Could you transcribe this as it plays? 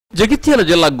జగిత్యాల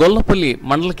జిల్లా గొల్లపల్లి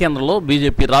మండల కేంద్రంలో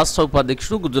బీజేపీ రాష్ట్ర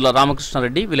ఉపాధ్యక్షుడు గుజ్జుల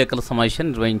రామకృష్ణారెడ్డి విలేకరుల సమావేశం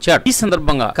నిర్వహించారు. ఈ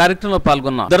సందర్భంగా కార్యక్రమంలో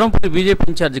పాల్గొన్న ధర్మపురి బీజేపీ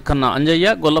ఇన్ఛార్జి కన్నా అంజయ్య,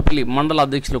 గొల్లపల్లి మండల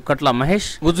అధ్యక్షులు కట్ల మహేష్,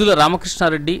 గుజ్జుల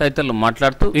రామకృష్ణారెడ్డి తదితరులు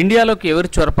మాట్లాడుతూ ఇండియాలోకి ఎవరు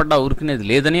చొరపడ్డా ఊరుకునేది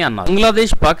లేదని అన్నారు.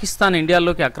 బంగ్లాదేశ్, పాకిస్తాన్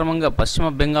ఇండియాలోకి అక్రమంగా పశ్చిమ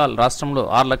బెంగాల్ రాష్ట్రంలో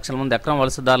 6 లక్షల మంది అక్రమ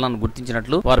వలసదారులను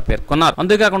గుర్తించినట్లు వారు పేర్కొన్నారు.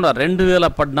 అంతేకాకుండా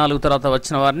 2014 తర్వాత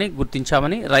వచ్చిన వారిని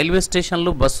గుర్తించామని, రైల్వే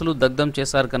స్టేషన్లు, బస్సులు దగ్ధం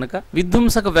చేశారు కనుక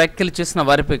విధ్వంసక వ్యాఖ్యలు చేసిన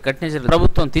వారిపై కఠిన చర్యలు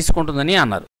ప్రభుత్వం తీసుకుంటుందని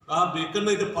అన్నారు.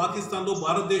 ఎక్కడైతే పాకిస్తాన్ లో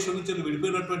భారతదేశం నుంచి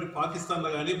విడిపోయినటువంటి పాకిస్తాన్ లో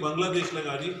కానీ, బంగ్లాదేశ్ లో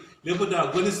కానీ, లేకపోతే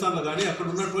ఆఫ్ఘనిస్తాన్ లో కానీ, అక్కడ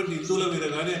ఉన్నటువంటి హిందువుల మీద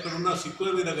కానీ, అక్కడ ఉన్న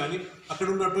సిక్కుల మీద కానీ, అక్కడ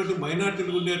ఉన్నటువంటి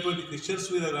మైనార్టీలు ఉండేటువంటి క్రిస్టియన్స్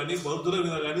మీద కానీ, బౌద్ధుల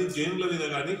మీద కానీ, జైనుల మీద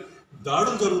కానీ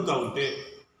దాడులు జరుగుతూ ఉంటే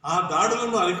ఆ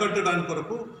దాడులను అరికట్టడానికి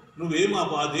కొరకు నువ్వేమో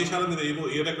ఆ దేశాల మీద ఏమో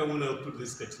ఏ రకమైన ఒత్తిడి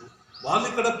తీసుకొచ్చావు. వాళ్ళు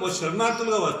ఇక్కడ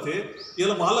శరణార్థులుగా వస్తే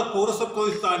ఇలా వాళ్ళ పౌరసత్వం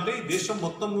ఇస్తా అంటే ఈ దేశం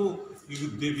మొత్తము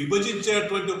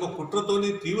విభజించేటువంటి ఒక కుట్రతోని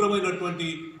తీవ్రమైనటువంటి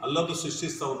అల్లర్లు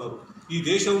సృష్టిస్తూ ఉన్నారు. ఈ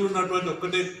దేశంలో ఉన్నటువంటి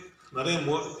ఒక్కటే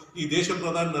ఈ దేశ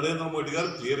ప్రధాని నరేంద్ర మోడీ గారు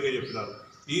క్లియర్గా చెప్పినారు,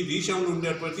 ఈ దేశంలో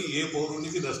ఉండేటువంటి ఏ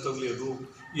పౌరునికి నష్టం లేదు,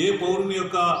 ఏ పౌరుని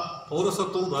యొక్క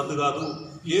పౌరసత్వం రద్దు కాదు,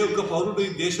 ఏ ఒక్క పౌరుడు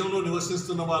ఈ దేశంలో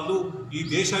నివసిస్తున్న వాళ్ళు, ఈ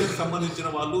దేశానికి సంబంధించిన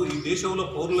వాళ్ళు, ఈ దేశంలో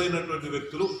పౌరులైనటువంటి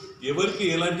వ్యక్తులు ఎవరికి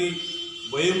ఎలాంటి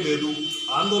భయం లేదు,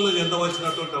 ఆందోళన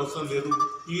చెందవలసినటువంటి అవసరం లేదు.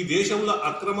 ఈ దేశంలో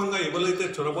అక్రమంగా ఎవరైతే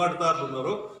చొరబాటుదారులు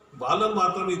ఉన్నారో వాళ్ళని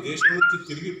మాత్రం ఈ దేశం నుంచి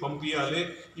తిరిగి పంపించాలి.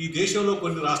 ఈ దేశంలో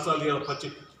కొన్ని రాష్ట్రాలు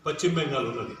పశ్చిమ బెంగాల్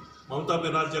ఉన్నది, మమతా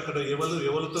బెనర్జీ అక్కడ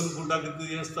ఎవరితో గుండాగిరి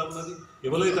చేస్తూ ఉన్నది.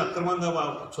 ఎవరైతే అక్రమంగా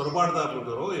చొరబాటుదారులు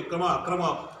ఉన్నారో,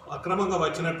 అక్రమంగా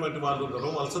వచ్చినటువంటి వాళ్ళు ఉన్నారో,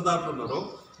 వలసదారులు ఉన్నారో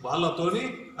వాళ్ళతోని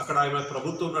అక్కడ ఆమె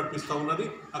ప్రభుత్వం నడిపిస్తూ ఉన్నది.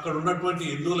 అక్కడ ఉన్నటువంటి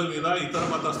హిందువుల మీద, ఇతర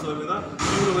మతస్థుల మీద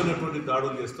తీవ్రమైనటువంటి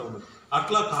దాడులు చేస్తూ ఉన్నది.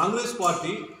 అట్లా కాంగ్రెస్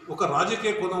పార్టీ ఒక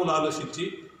రాజకీయ కోణంలో ఆలోచించి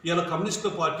ఇలా కమ్యూనిస్టు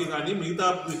పార్టీ కానీ మిగతా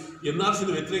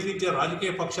ఎన్ఆర్సీని వ్యతిరేకించే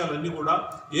రాజకీయ పక్షాలన్నీ కూడా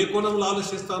ఏ కోణంలో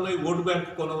ఆలోచిస్తూ ఉన్నాయి, ఓటు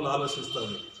బ్యాంకు కోణంలో ఆలోచిస్తూ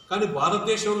ఉన్నాయి. కానీ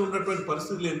భారతదేశంలో ఉన్నటువంటి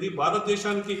పరిస్థితులు ఏంటి,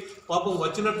 భారతదేశానికి పాపం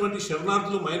వచ్చినటువంటి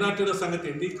శరణార్థులు మైనార్టీల సంగతి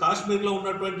ఏంటి, కాశ్మీర్లో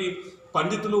ఉన్నటువంటి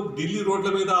పండితులు ఢిల్లీ రోడ్ల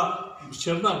మీద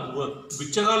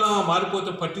బిచ్చగాల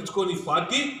మారిపోతే పట్టించుకొని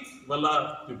పార్టీ వల్ల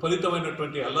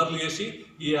విపరీతమైనటువంటి అల్లర్లు చేసి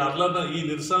ఈ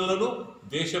నిరసనలను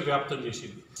దేశవ్యాప్తం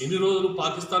చేసింది. ఎన్ని రోజులు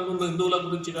పాకిస్తాన్లో ఉన్న హిందువుల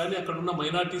గురించి కానీ, అక్కడ ఉన్న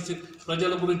మైనార్టీస్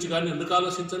ప్రజల గురించి కానీ ఎందుకు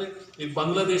ఆలోచించలే,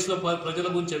 బంగ్లాదేశ్లో ప్రజల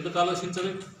గురించి ఎందుకు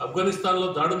ఆలోచించలే, ఆఫ్ఘనిస్తాన్లో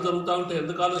దాడులు జరుగుతూ ఉంటే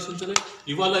ఎందుకు ఆలోచించలే,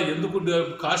 ఇవాళ ఎందుకు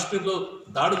కాశ్మీర్లో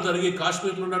దాడులు జరిగి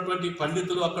కాశ్మీర్లో ఉన్నటువంటి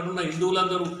పండితులు, అక్కడున్న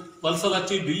హిందువులందరూ వలసలు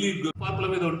వచ్చి ఢిల్లీ పార్కుల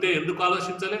మీద ఉంటే ఎందుకు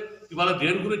ఆలోచించలే, ఇవాళ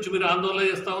దేని గురించి మీరు ఆందోళన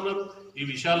చేస్తూ ఉన్నారు? ఈ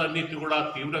విషయాలన్నింటినీ కూడా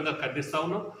తీవ్రంగా ఖండిస్తూ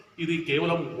ఉన్నాం. ఇది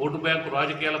కేవలం ఓటు బ్యాంకు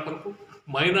రాజకీయాల కొరకు,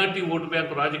 మైనార్టీ ఓటు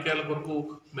బ్యాంకు రాజకీయాల కొరకు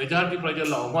మెజారిటీ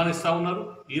ప్రజల్లో అవమానిస్తూ ఉన్నారు.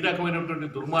 ఈ రకమైనటువంటి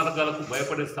దుర్మార్గాలకు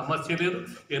భయపడే సమస్య లేదు.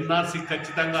 ఎన్ఆర్సీ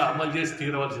ఖచ్చితంగా అమలు చేసి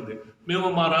తీరవలసిందే. మేము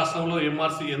మా రాష్ట్రంలో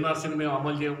ఎన్ఆర్సీని మేము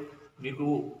అమలు చేయము. మీకు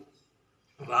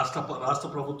రాష్ట్ర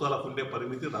ప్రభుత్వాలకు ఉండే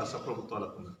పరిమితి రాష్ట్ర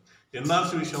ప్రభుత్వాలకు ఉంది.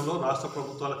 ఎన్ఆర్సీ విషయంలో రాష్ట్ర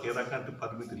ప్రభుత్వాలకు ఏ రకమైన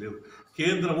పరిమితి లేదు.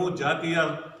 కేంద్రము జాతీయ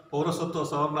పౌరసత్వ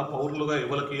సవరణ పౌరులుగా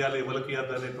ఎవరికి ఇవ్వాలి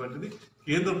అనేటువంటిది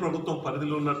కేంద్ర ప్రభుత్వం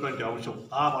పరిధిలో ఉన్నటువంటి అంశం.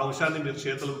 ఆ అంశాన్ని మీరు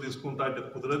చేతులకు తీసుకుంటా అంటే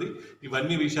కుదరది.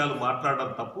 ఇవన్నీ విషయాలు మాట్లాడడం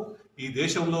తప్పు. ఈ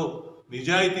దేశంలో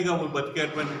నిజాయితీగా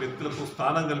బతికేటువంటి వ్యక్తులకు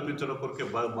స్థానం కల్పించడం కొరకే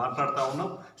మాట్లాడుతూ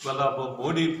ఉన్నాం. ఇవాళ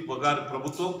మోడీ గారి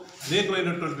ప్రభుత్వం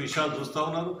అనేకమైనటువంటి విషయాలు చూస్తూ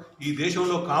ఉన్నారు. ఈ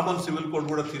దేశంలో కామన్ సివిల్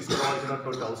కోడ్ కూడా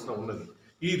తీసుకురావాల్సినటువంటి అవసరం ఉన్నది.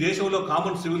 ఈ దేశంలో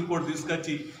కామన్ సివిల్ కోడ్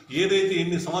తీసుకొచ్చి ఏదైతే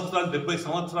ఎన్ని సంవత్సరాలు 70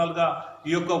 సంవత్సరాలుగా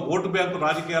ఈ యొక్క ఓటు బ్యాంకు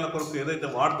రాజకీయాల కొరకు ఏదైతే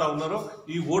వాడుతూ ఉన్నారో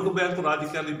ఈ ఓటు బ్యాంకు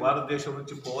రాజకీయాలు ఈ భారతదేశం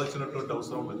నుంచి పోవాల్సినటువంటి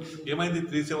అవసరం ఉంది. ఏమైంది,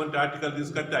 370 ఆర్టికల్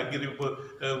తీసుకొచ్చి అగ్గిరి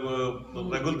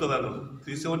రగులుతుంది అన్నారు.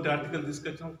 370 ఆర్టికల్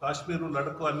తీసుకొచ్చాం. కాశ్మీర్,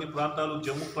 లడఖ్ అన్ని ప్రాంతాలు,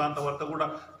 జమ్మూ ప్రాంతం అంతా కూడా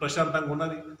ప్రశాంతంగా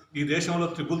ఉన్నది. ఈ దేశంలో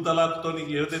త్రిపుల్ తలాక్తో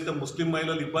ఏదైతే ముస్లిం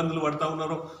మహిళలు ఇబ్బందులు పడతా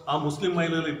ఉన్నారో ఆ ముస్లిం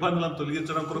మహిళల ఇబ్బందులను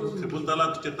తొలగించడం కొరకు త్రిపుల్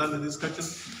తలాక్ చట్టాన్ని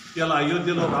తీసుకొచ్చింది. ఇలా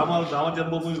అయోధ్యలో రామ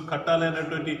జన్మభూమి కట్టాలి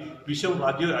అనేటువంటి విషయం,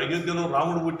 అయోధ్యలో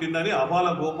రాముడు పుట్టిందని అబాల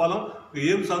గోపాలం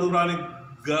ఏం చదువురాని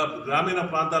గ్రామీణ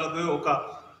ప్రాంతాలకు ఒక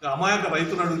అమాయక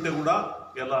రైతును అడిగితే కూడా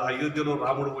ఇలా అయోధ్యలో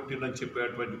రాముడు పుట్టిందని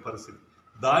చెప్పేటువంటి పరిస్థితి.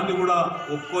 దాన్ని కూడా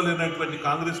ఒప్పుకోలేనటువంటి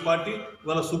కాంగ్రెస్ పార్టీ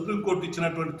ఇవాళ సుప్రీంకోర్టు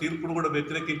ఇచ్చినటువంటి తీర్పును కూడా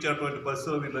వ్యతిరేకించేటువంటి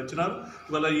పరిస్థితులు వీళ్ళు వచ్చినారు.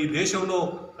 ఇవాళ ఈ దేశంలో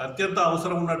అత్యంత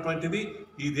అవసరం ఉన్నటువంటిది,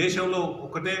 ఈ దేశంలో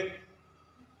ఒకటే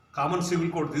కామన్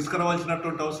సివిల్ కోడ్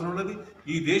తీసుకురావాల్సినటువంటి అవసరం ఉన్నది.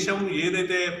 ఈ దేశం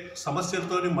ఏదైతే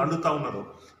సమస్యలతో మండుతూ ఉన్నారో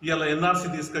ఇవాళ ఎన్ఆర్సీ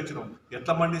తీసుకొచ్చినాం.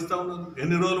 ఎట్లా మండిస్తూ ఉన్నారు,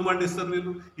 ఎన్ని రోజులు మండిస్తారు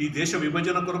వీళ్ళు, ఈ దేశ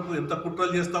విభజన కొరకు ఎంత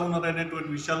కుట్రలు చేస్తూ ఉన్నారు అనేటువంటి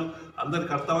విషయాలు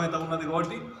అందరికీ అర్థమవుతూ ఉన్నది.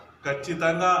 కాబట్టి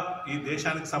ఖచ్చితంగా ఈ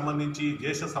దేశానికి సంబంధించి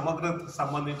దేశ సమగ్రతకు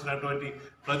సంబంధించినటువంటి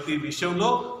ప్రతి విషయంలో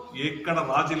ఎక్కడ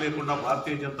రాజీ లేకుండా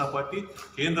భారతీయ జనతా పార్టీ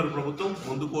కేంద్ర ప్రభుత్వం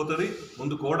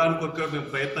ముందుకోవడానికి మేము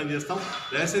ప్రయత్నం చేస్తాం.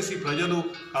 దయచేసి ప్రజలు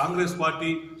కాంగ్రెస్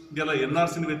పార్టీ ఇలా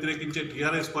ఎన్ఆర్సీని వ్యతిరేకించే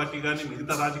టీఆర్ఎస్ పార్టీ కానీ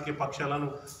మిగతా రాజకీయ పక్షాలను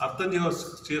అర్థం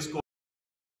చేసుకోవాలి.